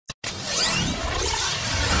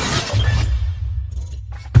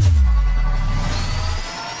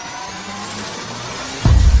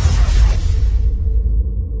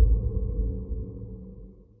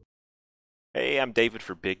I'm David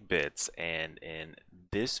for Big Bits, and in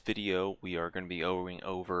this video we are going to be going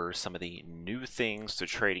over some of the new things to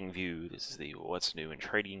TradingView. This is the What's New in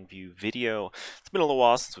TradingView video. It's been a little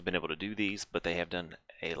while since we've been able to do these, but they have done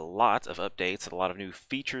a lot of updates and a lot of new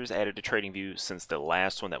features added to TradingView since the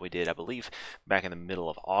last one that we did, I believe, back in the middle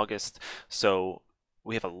of August. So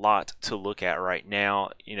we have a lot to look at right now.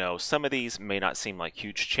 You know, some of these may not seem like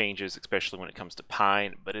huge changes, especially when it comes to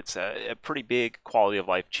Pine, but it's a pretty big quality of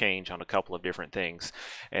life change on a couple of different things.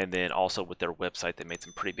 And then also with their website, they made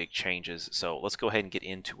some pretty big changes. So let's go ahead and get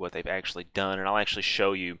into what they've actually done, and I'll actually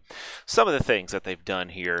show you some of the things that they've done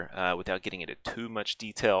here without getting into too much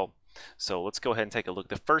detail. So let's go ahead and take a look.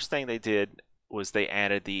 The first thing they did was they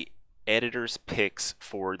added the editor's picks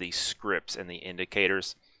for the scripts and the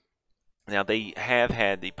indicators. Now, they have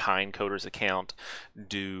had the Pine Coders account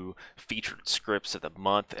do featured scripts of the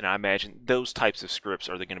month, and I imagine those types of scripts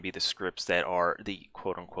are going to be the scripts that are the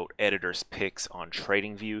quote-unquote editor's picks on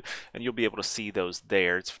TradingView, and you'll be able to see those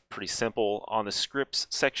there. It's pretty simple. On the scripts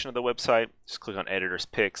section of the website, just click on editor's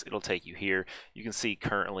picks. It'll take you here. You can see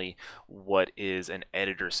currently what is an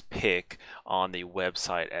editor's pick on the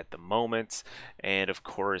website at the moment. And of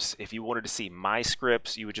course, if you wanted to see my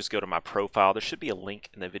scripts, you would just go to my profile. There should be a link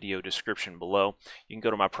in the video description below. You can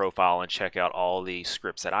go to my profile and check out all the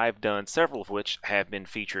scripts that I've done, several of which have been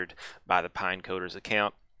featured by the Pine Coders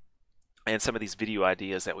account. And some of these video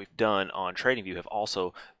ideas that we've done on TradingView have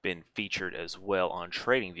also been featured as well on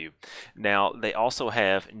TradingView. Now, they also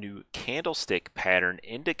have new candlestick pattern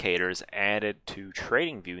indicators added to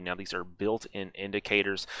TradingView. Now, these are built-in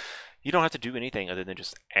indicators. You don't have to do anything other than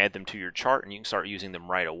just add them to your chart, and you can start using them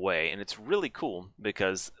right away. And it's really cool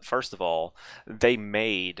because, first of all, they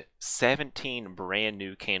made 17 brand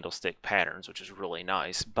new candlestick patterns, which is really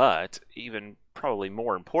nice. But even probably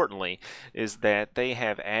more importantly is that they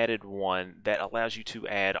have added one that allows you to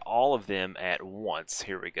add all of them at once.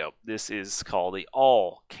 Here we go. This is called the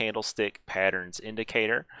All Candlestick Patterns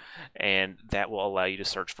Indicator, and that will allow you to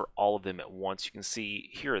search for all of them at once. You can see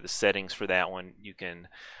here are the settings for that one. You can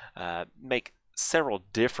make several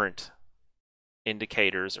different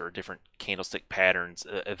indicators or different candlestick patterns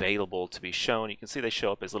available to be shown. You can see they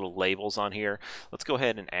show up as little labels on here. Let's go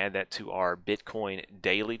ahead and add that to our Bitcoin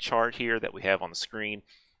daily chart here that we have on the screen.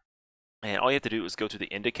 And all you have to do is go to the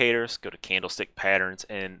indicators, go to candlestick patterns,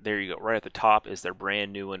 and there you go. Right at the top is their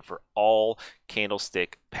brand new one for all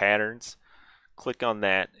candlestick patterns. Click on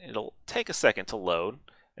that. It'll take a second to load,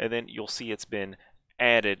 and then you'll see it's been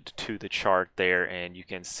added to the chart there, and you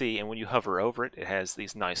can see, and when you hover over it, it has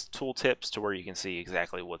these nice tooltips to where you can see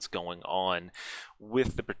exactly what's going on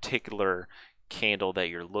with the particular candle that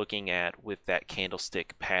you're looking at with that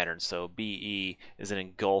candlestick pattern. So BE is an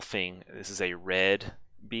engulfing, this is a red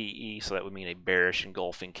BE, so that would mean a bearish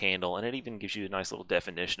engulfing candle, and it even gives you a nice little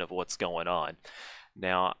definition of what's going on.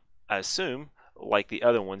 Now, I assume, like the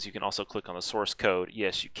other ones, you can also click on the source code.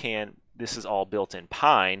 Yes, you can. This is all built in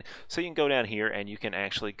Pine, so you can go down here and you can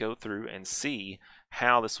actually go through and see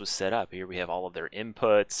how this was set up. Here we have all of their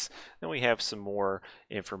inputs. Then we have some more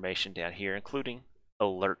information down here, including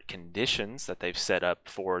alert conditions that they've set up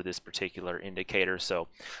for this particular indicator. So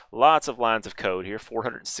lots of lines of code here,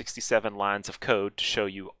 467 lines of code to show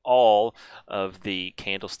you all of the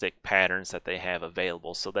candlestick patterns that they have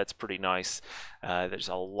available. So that's pretty nice. There's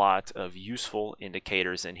a lot of useful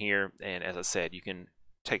indicators in here, and as I said, you can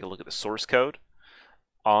take a look at the source code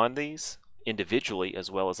on these individually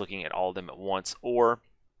as well as looking at all of them at once, or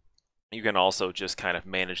you can also just kind of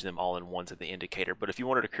manage them all in ones at the indicator. But if you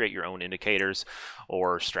wanted to create your own indicators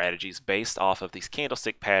or strategies based off of these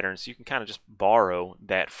candlestick patterns, you can kind of just borrow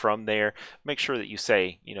that from there. Make sure that you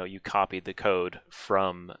say, you know, you copied the code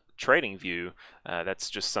from TradingView.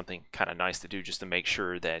 That's just something kind of nice to do, just to make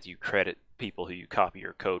sure that you credit people who you copy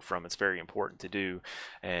your code from. It's very important to do,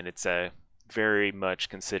 and it's very much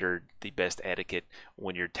considered the best etiquette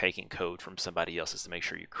when you're taking code from somebody else is to make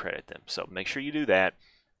sure you credit them. So make sure you do that.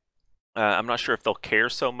 I'm not sure if they'll care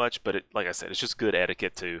so much, but like I said, it's just good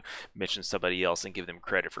etiquette to mention somebody else and give them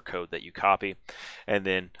credit for code that you copy. And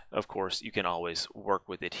then, of course, you can always work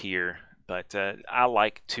with it here. But I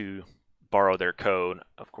like to borrow their code,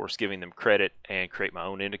 of course, giving them credit and create my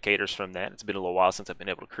own indicators from that. It's been a little while since I've been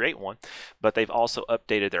able to create one. But they've also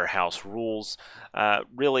updated their house rules.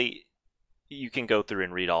 Really, you can go through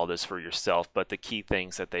and read all this for yourself, but the key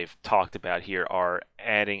things that they've talked about here are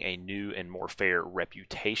adding a new and more fair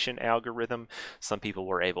reputation algorithm. Some people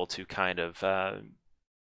were able to kind of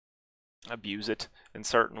abuse it in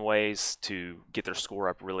certain ways to get their score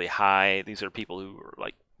up really high. These are people who are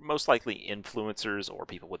like most likely influencers or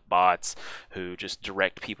people with bots who just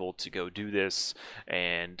direct people to go do this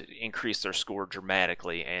and increase their score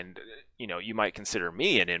dramatically. And you know, you might consider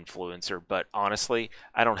me an influencer, but honestly,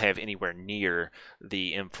 I don't have anywhere near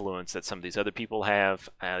the influence that some of these other people have.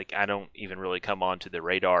 Like, I don't even really come onto the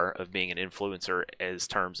radar of being an influencer as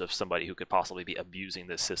terms of somebody who could possibly be abusing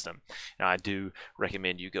this system. Now, I do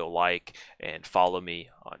recommend you go like and follow me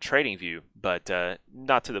on TradingView, but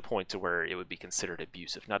not to the point to where it would be considered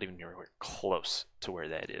abusive, not even anywhere close to where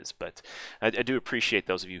that is. But I do appreciate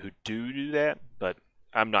those of you who do that, but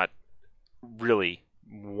I'm not really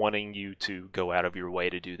wanting you to go out of your way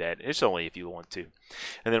to do that. It's only if you want to.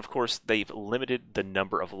 And then of course they've limited the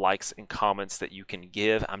number of likes and comments that you can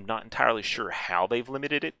give. I'm not entirely sure how they've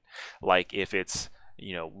limited it, like if it's,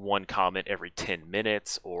 you know, one comment every 10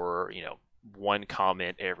 minutes or, you know, one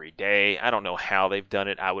comment every day. I don't know how they've done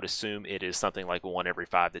it. I would assume it is something like one every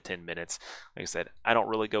 5 to 10 minutes. Like I said, I don't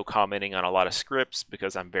really go commenting on a lot of scripts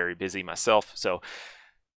because I'm very busy myself, so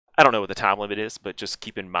I don't know what the time limit is, but just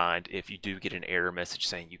keep in mind if you do get an error message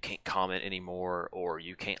saying you can't comment anymore or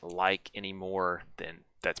you can't like anymore, then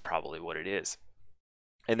that's probably what it is.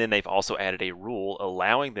 And then they've also added a rule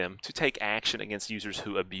allowing them to take action against users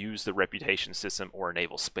who abuse the reputation system or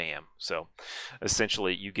enable spam. So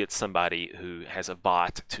essentially you get somebody who has a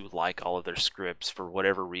bot to like all of their scripts for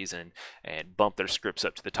whatever reason and bump their scripts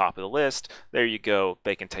up to the top of the list. There you go.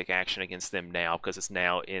 They can take action against them now because it's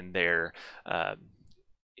now in their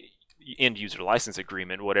end user license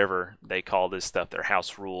agreement, whatever they call this stuff, their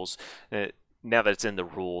house rules. Now that it's in the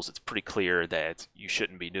rules, it's pretty clear that you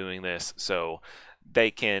shouldn't be doing this, so they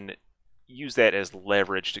can use that as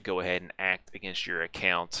leverage to go ahead and act against your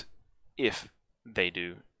account if they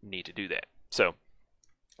do need to do that. So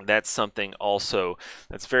that's something also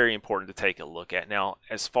that's very important to take a look at. Now,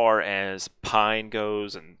 as far as Pine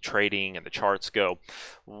goes and trading and the charts go,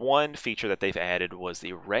 one feature that they've added was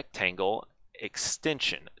the rectangle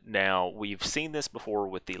extension. Now, we've seen this before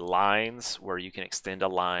with the lines where you can extend a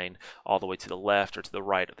line all the way to the left or to the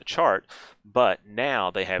right of the chart, but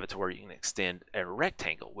now they have it to where you can extend a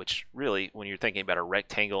rectangle, which really, when you're thinking about a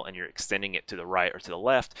rectangle and you're extending it to the right or to the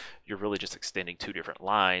left, you're really just extending two different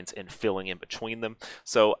lines and filling in between them.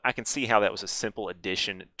 So I can see how that was a simple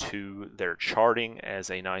addition to their charting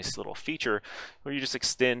as a nice little feature where you just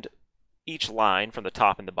extend each line from the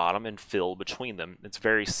top and the bottom and fill between them. It's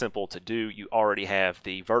very simple to do. You already have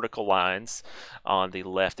the vertical lines on the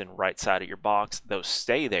left and right side of your box. Those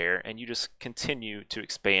stay there, and you just continue to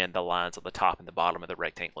expand the lines on the top and the bottom of the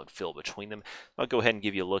rectangle and fill between them. I'll go ahead and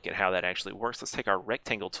give you a look at how that actually works. Let's take our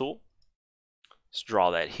rectangle tool. Let's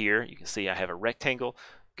draw that here. You can see I have a rectangle.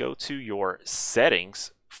 Go to your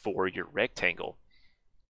settings for your rectangle.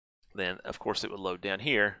 Then, of course, it would load down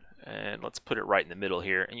here. And let's put it right in the middle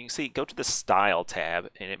here, and you can see go to the style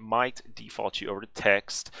tab, and it might default you over to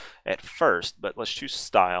text at first, but let's choose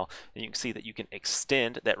style, and you can see that you can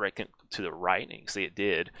extend that rectangle to the right, and you can see it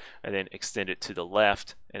did, and then extend it to the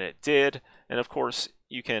left, and it did. And of course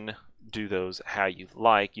you can do those how you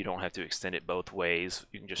like. You don't have to extend it both ways.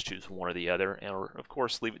 You can just choose one or the other, or of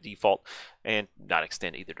course leave it default and not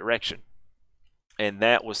extend either direction. And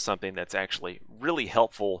that was something that's actually really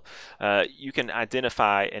helpful. You can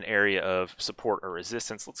identify an area of support or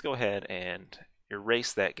resistance. Let's go ahead and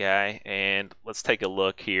erase that guy, and let's take a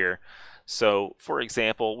look here. So for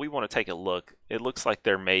example, we want to take a look. It looks like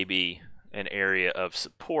there may be an area of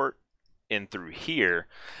support in through here,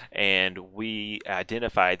 and we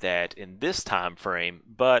identified that in this time frame.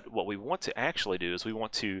 But what we want to actually do is we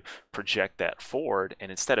want to project that forward, and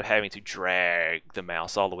instead of having to drag the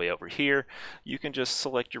mouse all the way over here, you can just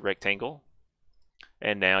select your rectangle,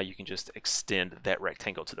 and now you can just extend that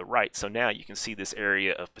rectangle to the right. So now you can see this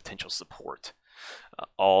area of potential support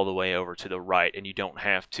all the way over to the right, and you don't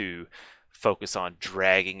have to focus on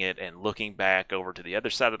dragging it and looking back over to the other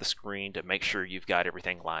side of the screen to make sure you've got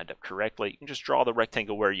everything lined up correctly. You can just draw the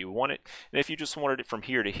rectangle where you want it, and if you just wanted it from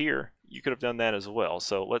here to here, you could have done that as well.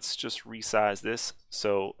 So let's just resize this.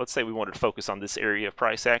 So let's say we wanted to focus on this area of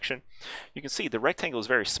price action. You can see the rectangle is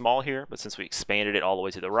very small here, but since we expanded it all the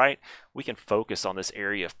way to the right, we can focus on this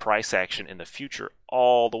area of price action in the future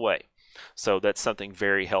all the way. So that's something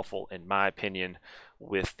very helpful in my opinion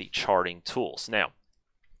with the charting tools. Now,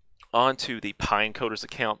 onto the Pine Coders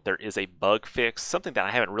account, there is a bug fix, something that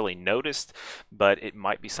I haven't really noticed, but it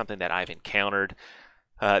might be something that I've encountered.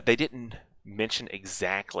 They didn't mention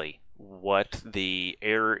exactly what the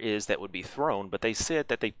error is that would be thrown, but they said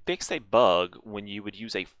that they fixed a bug when you would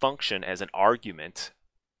use a function as an argument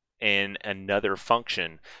in another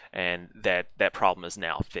function, and that problem is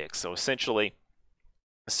now fixed. So essentially,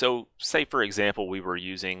 say for example we were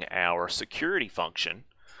using our security function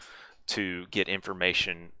to get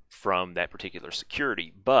information from that particular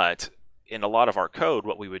security, but in a lot of our code,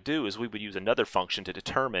 what we would do is we would use another function to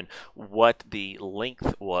determine what the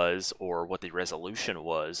length was or what the resolution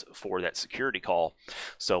was for that security call.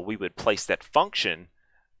 So we would place that function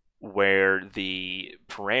where the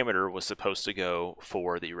parameter was supposed to go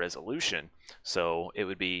for the resolution. So it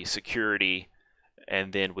would be security,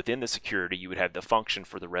 and then within the security you would have the function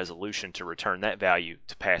for the resolution to return that value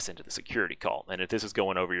to pass into the security call. And if this is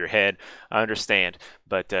going over your head, I understand,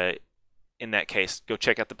 but in that case, go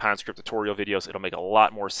check out the Pine Script tutorial videos. It'll make a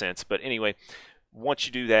lot more sense. But anyway, once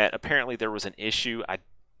you do that, apparently there was an issue. I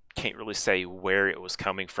can't really say where it was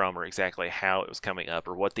coming from or exactly how it was coming up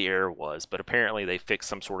or what the error was, but apparently they fixed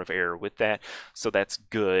some sort of error with that, so that's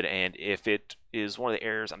good. And if it is one of the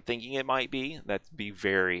errors I'm thinking it might be, that'd be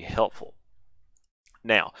very helpful.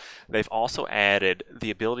 Now, they've also added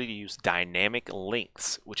the ability to use dynamic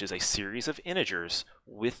lengths, which is a series of integers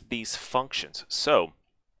with these functions.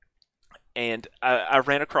 And I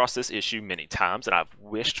ran across this issue many times, and I've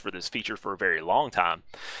wished for this feature for a very long time.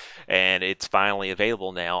 And it's finally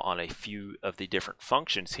available now on a few of the different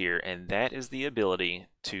functions here, and that is the ability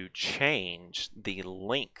to change the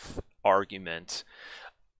length argument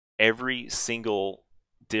every single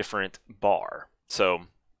different bar. So,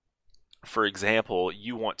 for example,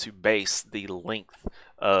 you want to base the length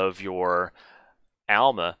of your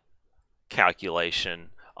ALMA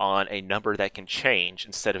calculation on a number that can change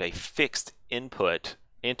instead of a fixed input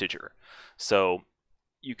integer. So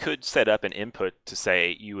you could set up an input to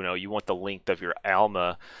say, you want the length of your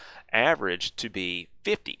ALMA average to be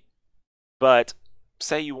 50. But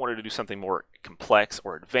say you wanted to do something more complex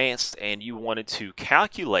or advanced, and you wanted to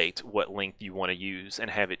calculate what length you want to use and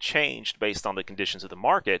have it changed based on the conditions of the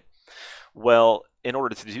market. Well, in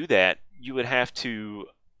order to do that, you would have to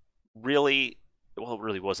really, well, it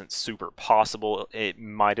really wasn't super possible. It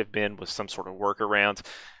might have been with some sort of workaround.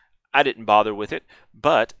 I didn't bother with it,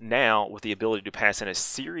 but now with the ability to pass in a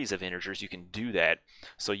series of integers, you can do that.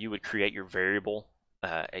 So you would create your variable,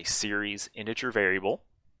 a series integer variable,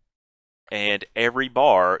 and every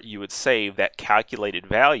bar you would save that calculated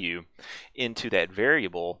value into that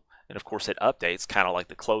variable. And of course it updates kind of like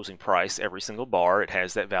the closing price. Every single bar, it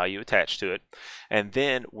has that value attached to it. And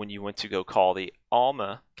then when you want to go call the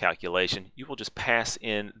ALMA calculation, you will just pass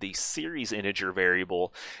in the series integer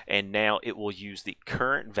variable, and now it will use the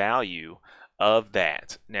current value of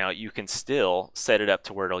that. Now you can still set it up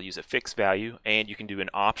to where it'll use a fixed value, and you can do an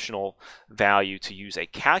optional value to use a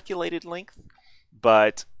calculated length,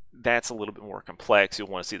 but that's a little bit more complex. You'll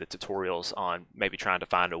want to see the tutorials on maybe trying to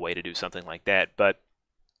find a way to do something like that. But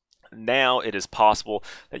now it is possible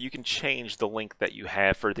that you can change the length that you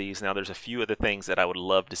have for these. Now there's a few other things that I would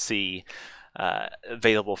love to see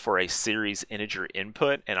available for a series integer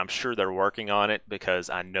input, and I'm sure they're working on it because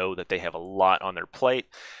I know that they have a lot on their plate.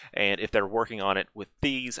 And if they're working on it with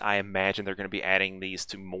these, I imagine they're going to be adding these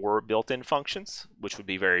to more built-in functions, which would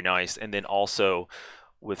be very nice. And then also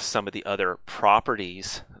with some of the other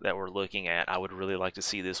properties that we're looking at, I would really like to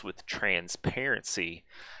see this with transparency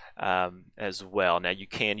as well. Now you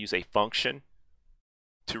can use a function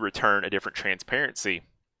to return a different transparency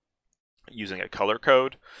using a color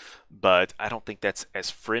code, but I don't think that's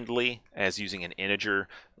as friendly as using an integer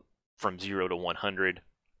from 0 to 100,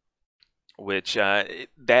 which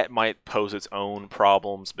that might pose its own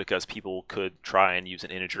problems because people could try and use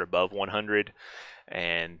an integer above 100,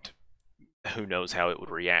 and who knows how it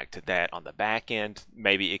would react to that on the back end.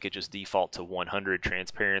 Maybe it could just default to 100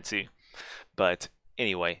 transparency, but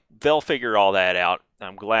anyway, they'll figure all that out.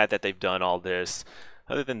 I'm glad that they've done all this.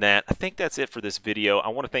 Other than that, I think that's it for this video. I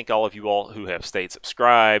want to thank all of you all who have stayed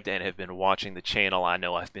subscribed and have been watching the channel. I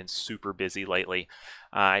know I've been super busy lately.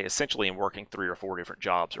 I essentially am working 3 or 4 different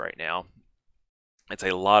jobs right now. It's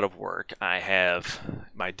a lot of work. I have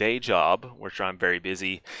my day job, which I'm very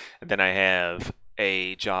busy, and then I have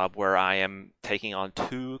a job where I am taking on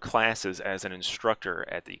 2 classes as an instructor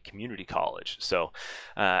at the community college. So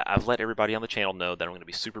I've let everybody on the channel know that I'm going to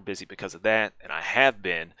be super busy because of that, and I have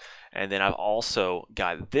been. And then I've also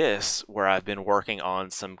got this where I've been working on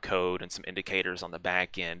some code and some indicators on the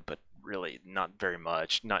back end, but really not very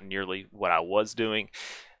much, not nearly what I was doing.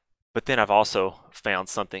 But then I've also found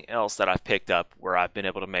something else that I've picked up where I've been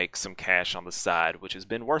able to make some cash on the side, which has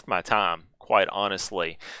been worth my time, quite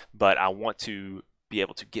honestly. But I want to be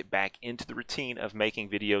able to get back into the routine of making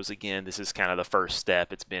videos again. This is kind of the first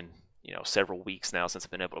step. It's been, several weeks now since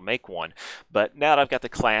I've been able to make one. But now that I've got the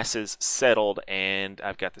classes settled and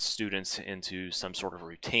I've got the students into some sort of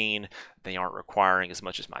routine, they aren't requiring as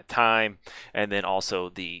much as my time. And then also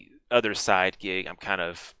the other side gig, I'm kind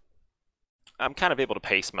of able to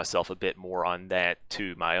pace myself a bit more on that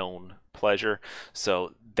to my own pleasure.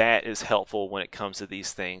 So that is helpful when it comes to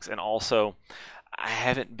these things. And also, I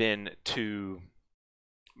haven't been too,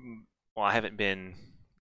 well, I haven't been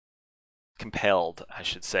compelled, I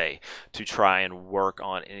should say, to try and work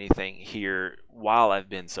on anything here while I've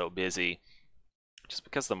been so busy, just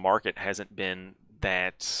because the market hasn't been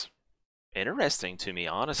that interesting to me,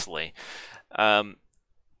 honestly. Um,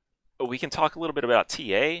 we can talk a little bit about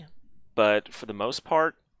TA, but for the most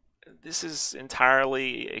part, this is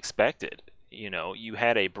entirely expected. You know, you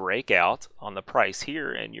had a breakout on the price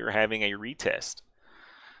here and you're having a retest.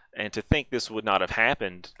 And to think this would not have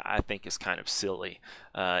happened, I think is kind of silly.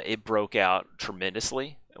 It broke out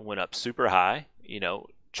tremendously and went up super high, you know,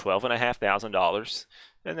 $12,500,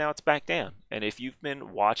 and now it's back down. And if you've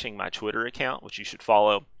been watching my Twitter account, which you should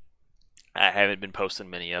follow, I haven't been posting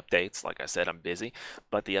many updates. Like I said, I'm busy,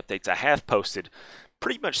 but the updates I have posted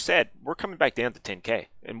pretty much said we're coming back down to 10K,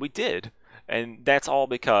 and we did. And that's all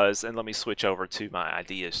because, and let me switch over to my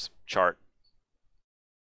ideas chart,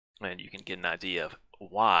 and you can get an idea of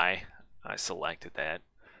why I selected that.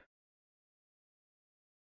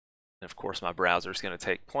 And of course, my browser is going to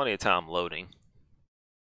take plenty of time loading.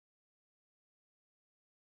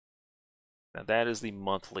 Now that is the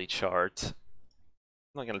monthly chart.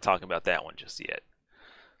 I'm not going to talk about that one just yet.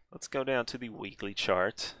 Let's go down to the weekly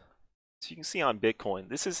chart. So you can see on Bitcoin,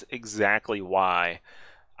 this is exactly why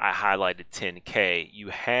I highlighted 10K. You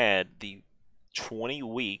had the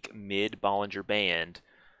 20-week mid-Bollinger Band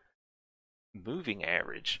moving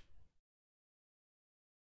average.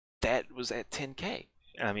 That was at 10K.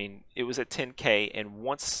 I mean, it was at 10K, and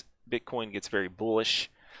once Bitcoin gets very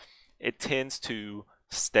bullish, it tends to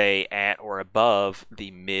stay at or above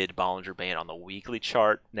the mid-Bollinger Band on the weekly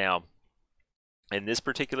chart. Now, in this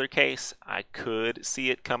particular case, I could see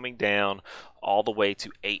it coming down all the way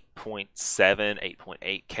to 8.7,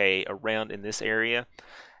 8.8K, around in this area.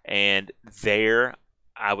 And there,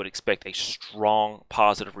 I would expect a strong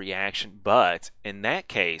positive reaction. But in that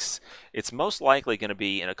case, it's most likely going to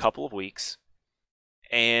be in a couple of weeks,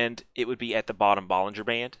 and it would be at the bottom Bollinger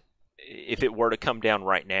Band. If it were to come down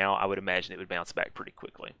right now, I would imagine it would bounce back pretty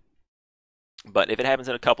quickly. But if it happens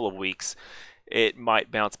in a couple of weeks, it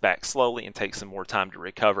might bounce back slowly and take some more time to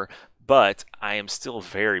recover. But I am still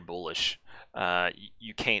very bullish.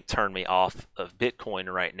 You can't turn me off of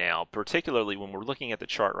Bitcoin right now, particularly when we're looking at the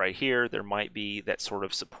chart right here. There might be that sort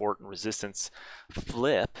of support and resistance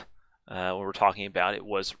flip. When we're talking about there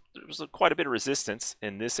was quite a bit of resistance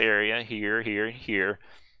in this area, here, here,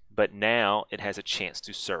 but now it has a chance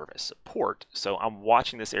to serve as support. So I'm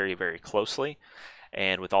watching this area very closely,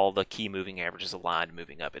 and with all the key moving averages aligned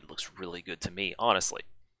moving up, it looks really good to me, honestly.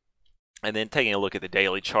 And then taking a look at the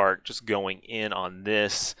daily chart, just going in on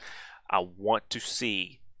this, I want to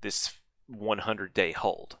see this 100-day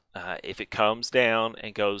hold. If it comes down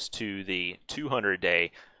and goes to the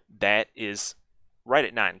 200-day, that is right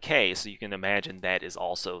at 9K, so you can imagine that is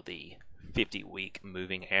also the 50-week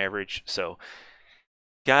moving average. So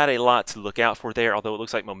got a lot to look out for there, although it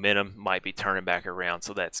looks like momentum might be turning back around,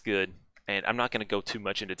 so that's good. And I'm not going to go too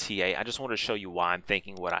much into TA. I just want to show you why I'm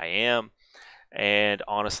thinking what I am. And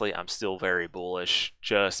honestly, I'm still very bullish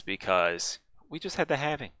just because we just had the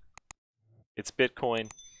halving. It's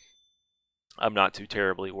Bitcoin. I'm not too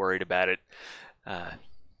terribly worried about it. I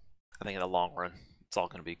think in the long run, it's all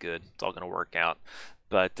going to be good. It's all going to work out.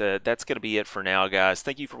 But that's going to be it for now, guys.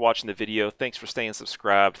 Thank you for watching the video. Thanks for staying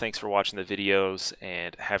subscribed. Thanks for watching the videos,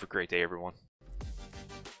 and have a great day, everyone.